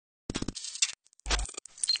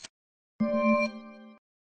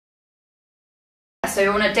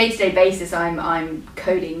so on a day-to-day basis, I'm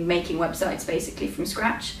coding, making websites basically from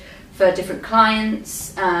scratch for different clients.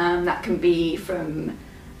 That can be from,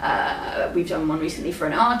 we've done one recently for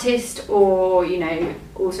an artist, or, you know,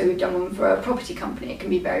 also we've done one for a property company. It can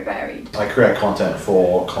be very varied. I create content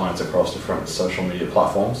for clients across different social media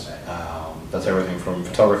platforms. That's everything from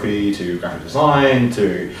photography to graphic design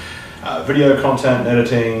to video content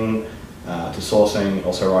editing, to sourcing,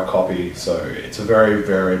 also write copy, so it's a very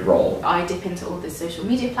varied role. I dip into all the social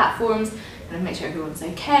media platforms and make sure everyone's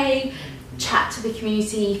okay, chat to the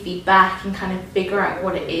community, feedback, and kind of figure out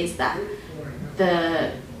what it is that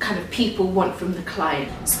the kind of people want from the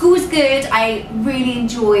client. School was good. I really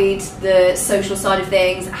enjoyed the social side of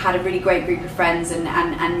things. I had a really great group of friends, and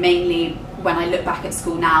mainly when I look back at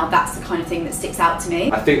school now, that's the kind of thing that sticks out to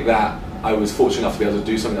me. I think that I was fortunate enough to be able to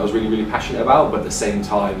do something I was really passionate about, but at the same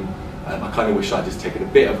time I kind of wish I'd just taken a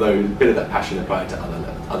bit of that passion and applied to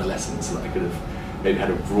other lessons, so that I could have maybe had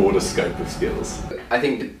a broader scope of skills. I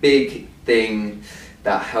think the big thing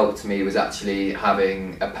that helped me was actually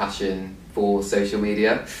having a passion for social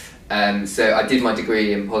media. So I did my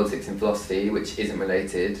degree in politics and philosophy, which isn't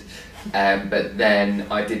related, but then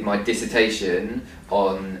I did my dissertation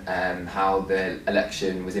on how the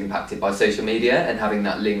election was impacted by social media, and having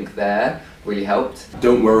that link there really helped.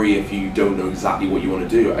 Don't worry if you don't know exactly what you want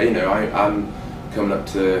to do. You know, I'm coming up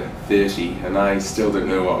to 30 and I still don't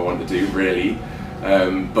know what I want to do really,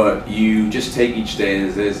 but you just take each day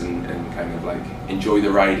as is and kind of like enjoy the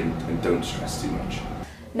ride and don't stress too much.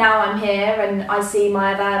 Now I'm here and I see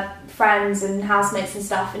my other friends and housemates and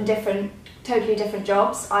stuff in totally different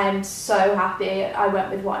jobs. I am so happy I went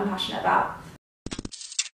with what I'm passionate about.